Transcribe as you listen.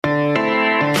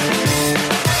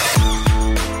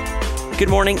Good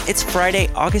morning. It's Friday,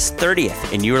 August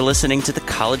 30th, and you are listening to the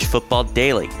College Football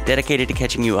Daily, dedicated to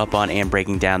catching you up on and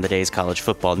breaking down the day's college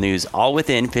football news, all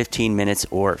within 15 minutes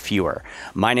or fewer.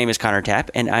 My name is Connor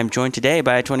Tapp, and I'm joined today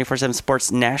by 24/7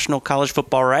 Sports national college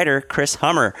football writer, Chris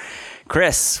Hummer.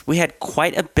 Chris, we had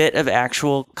quite a bit of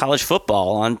actual college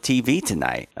football on TV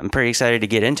tonight. I'm pretty excited to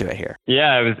get into it here.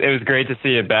 Yeah, it was great to see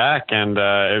you back, and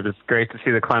it was great to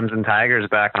see the Clemson Tigers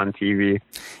back on TV,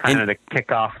 kind of to kick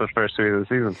off the first week of the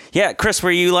season. Yeah, Chris,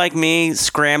 were you like me,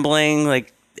 scrambling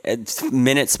like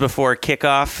minutes before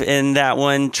kickoff in that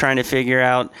one, trying to figure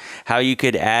out how you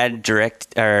could add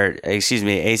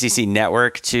ACC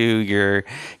Network to your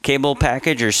cable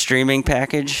package or streaming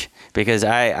package? Because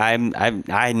I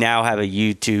now have a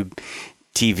YouTube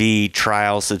TV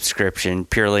trial subscription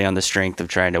purely on the strength of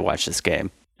trying to watch this game.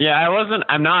 Yeah,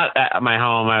 I'm not at my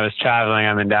home. I was traveling.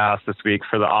 I'm in Dallas this week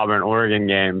for the Auburn-Oregon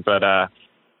game, but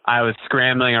I was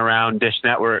scrambling around Dish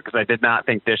Network because I did not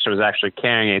think Dish was actually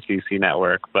carrying ACC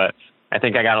Network, but I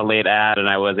think I got a late ad and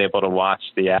I was able to watch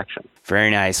the action.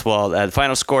 Very nice. Well, the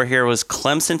final score here was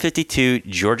Clemson 52,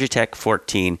 Georgia Tech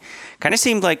 14. Kind of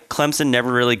seemed like Clemson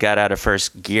never really got out of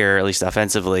first gear, at least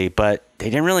offensively, but they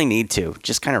didn't really need to.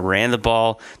 Just kind of ran the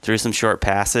ball, threw some short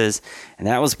passes, and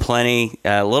that was plenty.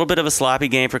 A little bit of a sloppy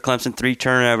game for Clemson, 3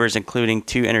 turnovers, including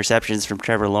 2 interceptions from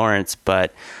Trevor Lawrence.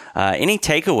 But any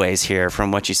takeaways here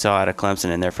from what you saw out of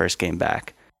Clemson in their first game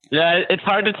back? Yeah, it's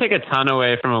hard to take a ton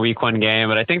away from a week 1 game,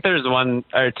 but I think there's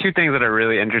 2 things that are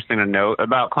really interesting to note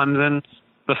about Clemson.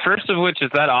 The first of which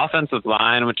is that offensive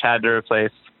line, which had to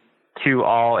replace 2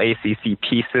 all-ACC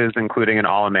pieces, including an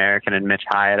All-American and Mitch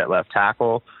Hyatt at left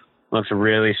tackle. Looks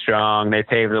really strong. They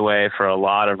paved the way for a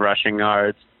lot of rushing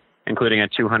yards, including a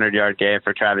 200-yard game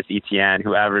for Travis Etienne,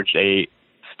 who averaged a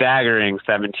staggering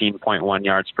 17.1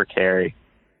 yards per carry.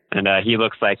 And he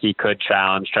looks like he could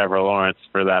challenge Trevor Lawrence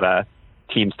for that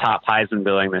team's top Heisman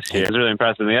billing this year. It was really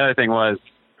impressive. The other thing was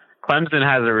Clemson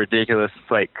has a ridiculous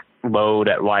load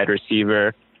at wide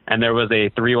receiver, and there was a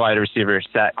 3 wide receiver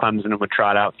set Clemson would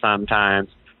trot out sometimes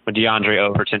with DeAndre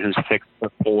Overton, who's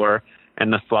 6'4"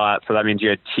 in the slot. So that means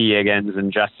you had T. Higgins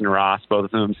and Justin Ross, both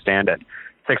of whom stand at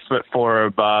 6'4" or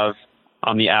above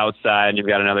on the outside, and you've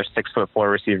got another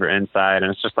 6'4" receiver inside,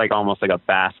 and it's just almost like a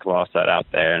basketball set out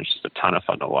there, and it's just a ton of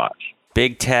fun to watch.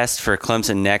 Big test for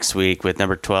Clemson next week with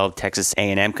number 12 Texas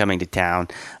A&M coming to town.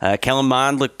 Kellen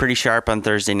Mond looked pretty sharp on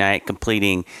Thursday night,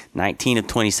 completing 19 of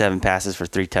 27 passes for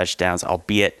 3 touchdowns,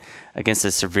 albeit against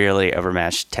a severely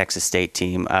overmatched Texas State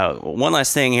team. One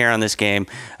last thing here on this game.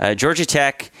 Georgia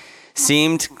Tech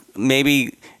seemed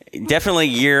definitely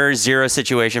year 0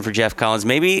 situation for Jeff Collins,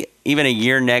 maybe even a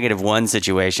year -1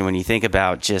 situation when you think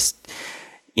about just,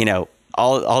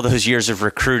 all those years of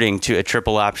recruiting to a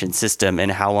triple option system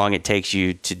and how long it takes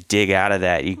you to dig out of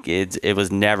that. It was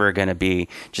never going to be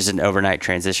just an overnight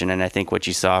transition. And I think what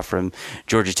you saw from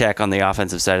Georgia Tech on the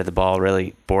offensive side of the ball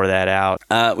really bore that out.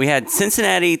 We had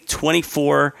Cincinnati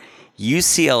 24,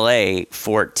 UCLA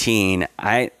 14.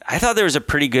 I thought there was a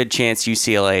pretty good chance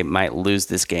UCLA might lose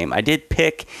this game. I did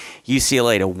pick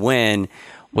UCLA to win,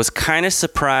 was kind of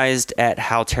surprised at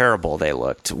how terrible they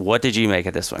looked. What did you make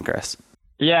of this one, Chris?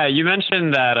 Yeah, you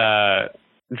mentioned that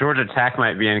Georgia Tech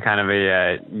might be in kind of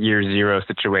a year 0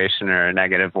 situation or a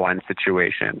 -1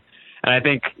 situation. And I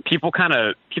think people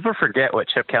forget what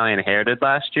Chip Kelly inherited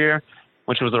last year,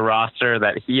 which was a roster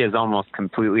that he has almost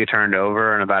completely turned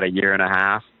over in about a year and a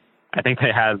half. I think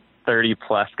they had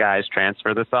 30-plus guys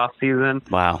transfer this offseason.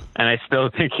 Wow. And I still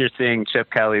think you're seeing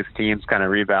Chip Kelly's teams kind of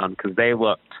rebound because they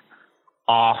looked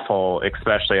awful,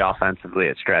 especially offensively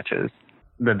at stretches.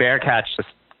 The Bearcats just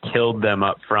killed them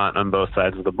up front on both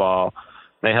sides of the ball.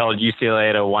 They held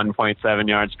UCLA to 1.7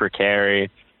 yards per carry,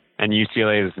 and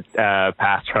UCLA's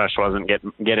pass rush wasn't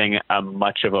getting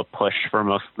much of a push for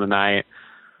most of the night.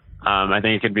 I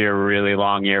think it could be a really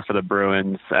long year for the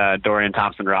Bruins. Dorian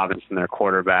Thompson-Robinson, their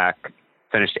quarterback,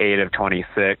 finished 8 of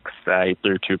 26. He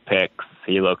threw 2 picks.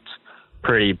 He looked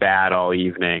pretty bad all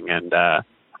evening, and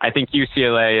I think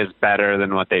UCLA is better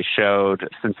than what they showed.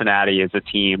 Cincinnati is a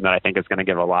team that I think is going to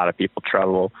give a lot of people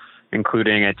trouble,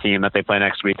 including a team that they play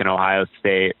next week in Ohio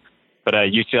State. But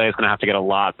UCLA is going to have to get a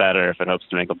lot better if it hopes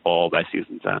to make a bowl by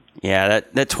season's end. Yeah,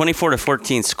 that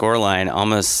 24-14 scoreline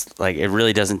almost it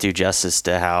really doesn't do justice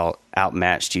to how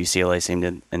outmatched UCLA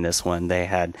seemed in this one. They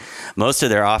had most of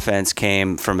their offense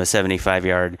came from a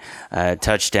 75-yard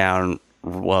touchdown.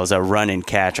 Well, it was a run and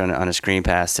catch on a screen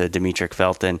pass to Demetric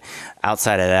Felton.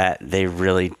 Outside of that, they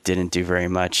really didn't do very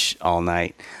much all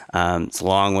night. It's a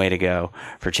long way to go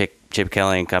for Chip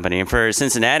Kelly and company. And for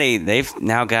Cincinnati, they've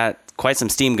now got quite some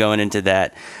steam going into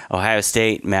that Ohio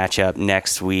State matchup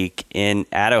next week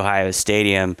at Ohio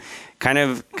Stadium. Kind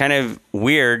of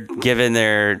weird given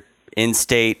their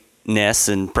in-stateness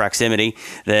and proximity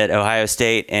that Ohio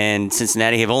State and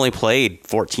Cincinnati have only played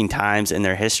 14 times in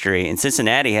their history, and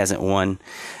Cincinnati hasn't won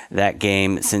that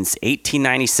game since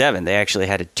 1897. They actually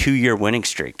had a 2-year winning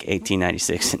streak,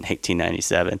 1896 and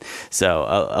 1897. So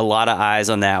a lot of eyes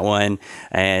on that one.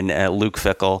 And Luke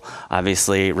Fickell,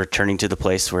 obviously returning to the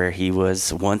place where he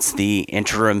was once the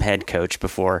interim head coach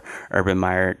before Urban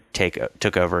Meyer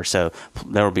took over. So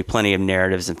there will be plenty of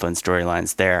narratives and fun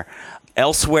storylines there.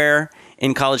 Elsewhere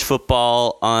in college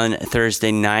football on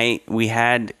Thursday night, we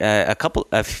had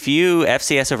a few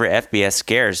FCS over FBS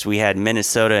scares. We had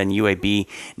Minnesota and UAB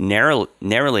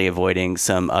narrowly avoiding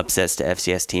some upsets to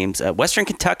FCS teams. Western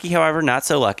Kentucky, however, not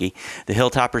so lucky. The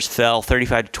Hilltoppers fell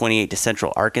 35-28 to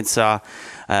Central Arkansas.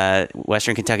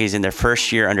 Western Kentucky is in their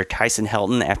first year under Tyson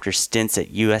Helton after stints at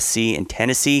USC and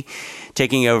Tennessee,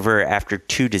 taking over after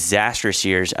 2 disastrous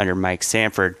years under Mike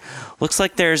Sanford. Looks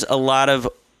like there's a lot of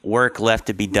work left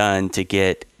to be done to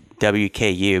get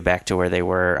WKU back to where they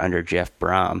were under Jeff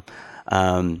Brom.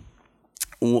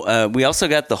 We also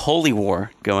got the Holy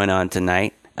War going on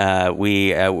tonight.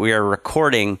 We are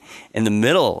recording in the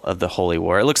middle of the Holy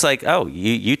War. It looks like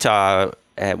Utah.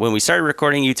 When we started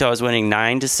recording, Utah was winning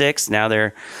 9-6. Now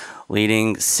they're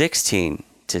leading 16-6.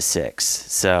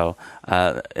 So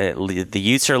the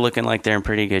Utes are looking like they're in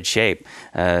pretty good shape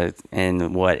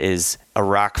in what is a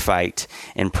rock fight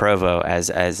in Provo, as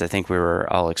I think we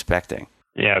were all expecting.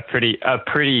 Yeah, a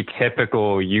pretty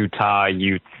typical Utah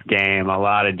Utes game. A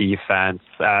lot of defense.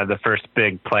 The first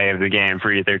big play of the game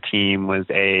for either team was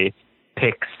a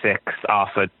pick six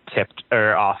off a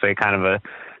kind of a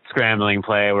scrambling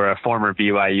play where a former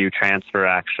BYU transfer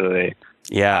actually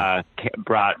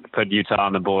put Utah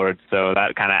on the board. So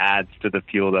that kind of adds to the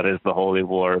fuel that is the Holy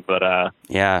War. But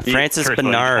Francis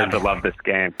Bernard, I love this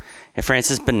game. And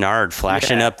Francis Bernard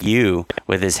flashing up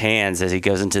with his hands as he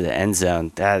goes into the end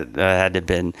zone. That had to have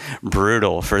been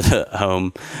brutal for the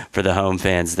home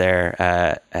fans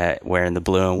there, wearing the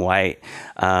blue and white.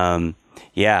 I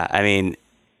mean,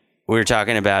 we were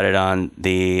talking about it on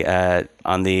the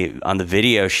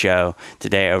video show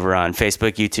today over on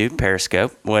Facebook, YouTube,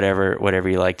 Periscope, whatever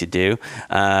you like to do.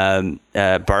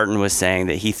 Barton was saying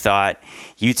that he thought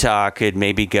Utah could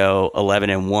maybe go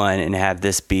 11-1 and have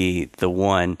this be the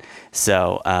one.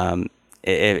 So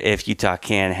if Utah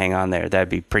can hang on there, that'd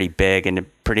be pretty big and a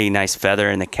pretty nice feather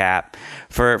in the cap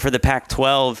for the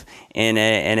Pac-12 in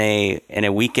a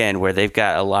weekend where they've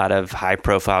got a lot of high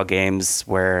profile games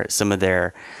where some of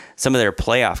their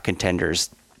playoff contenders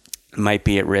might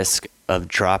be at risk of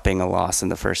dropping a loss in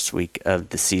the first week of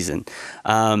the season.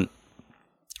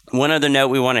 One other note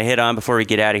we want to hit on before we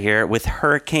get out of here. With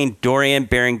Hurricane Dorian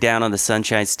bearing down on the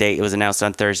Sunshine State, it was announced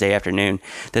on Thursday afternoon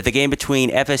that the game between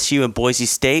FSU and Boise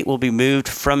State will be moved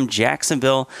from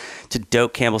Jacksonville to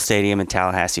Doak Campbell Stadium in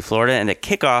Tallahassee, Florida, and the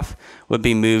kickoff would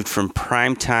be moved from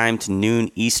prime time to noon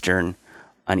Eastern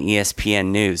on ESPN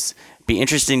News. Be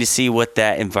interesting to see what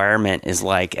that environment is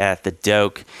like at the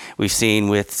Doak. We've seen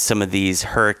with some of these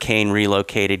hurricane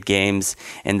relocated games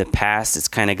in the past, it's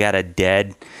kind of got a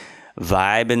dead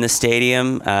vibe in the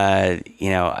stadium.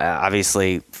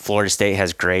 Obviously Florida State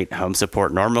has great home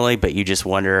support normally, but you just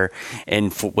wonder,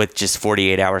 with just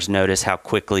 48 hours notice, how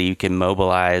quickly you can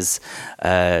mobilize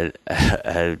a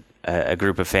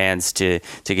group of fans to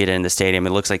get in the stadium.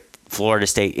 It looks like Florida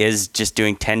State is just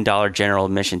doing $10 general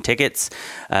admission tickets,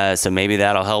 so maybe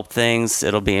that'll help things.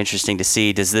 It'll be interesting to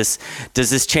see. Does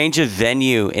this change of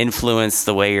venue influence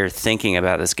the way you're thinking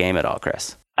about this game at all,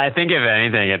 Chris? I think if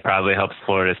anything, it probably helps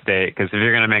Florida State, because if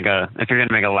you're going to make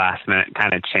a last minute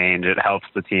kind of change, it helps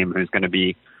the team who's going to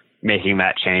be making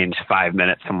that change 5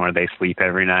 minutes from where they sleep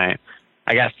every night.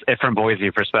 I guess if from Boise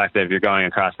perspective, you're going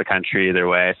across the country either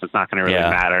way, so it's not going to really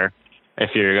matter if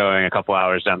you're going a couple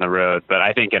hours down the road. But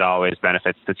I think it always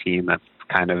benefits the team that's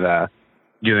kind of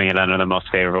doing it under the most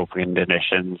favorable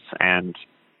conditions. And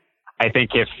I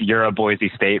think if you're a Boise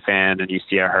State fan and you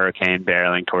see a hurricane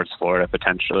barreling towards Florida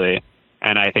potentially,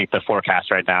 and I think the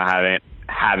forecast right now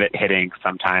have it hitting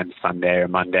sometime Sunday or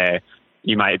Monday,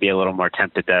 you might be a little more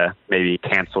tempted to maybe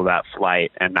cancel that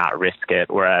flight and not risk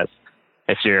it. Whereas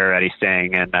if you're already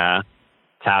staying in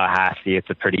Tallahassee,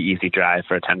 it's a pretty easy drive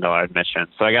for a $10 admission.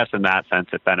 So I guess in that sense,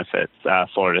 it benefits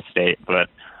Florida State. But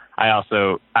I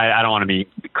don't want to be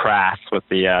crass with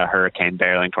the hurricane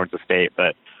barreling towards the state,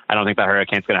 but I don't think the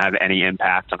hurricane's going to have any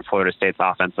impact on Florida State's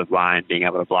offensive line being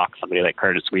able to block somebody like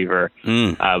Curtis Weaver,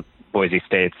 Boise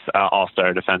State's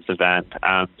all-star defensive end.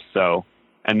 So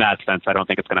in that sense, I don't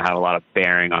think it's going to have a lot of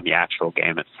bearing on the actual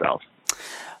game itself.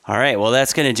 All right, well,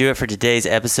 that's going to do it for today's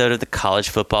episode of the College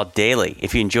Football Daily.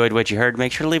 If you enjoyed what you heard,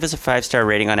 make sure to leave us a 5-star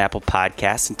rating on Apple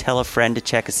Podcasts and tell a friend to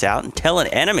check us out and tell an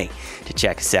enemy to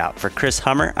check us out. For Chris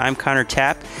Hummer, I'm Connor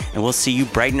Tapp, and we'll see you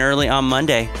bright and early on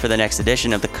Monday for the next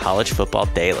edition of the College Football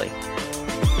Daily.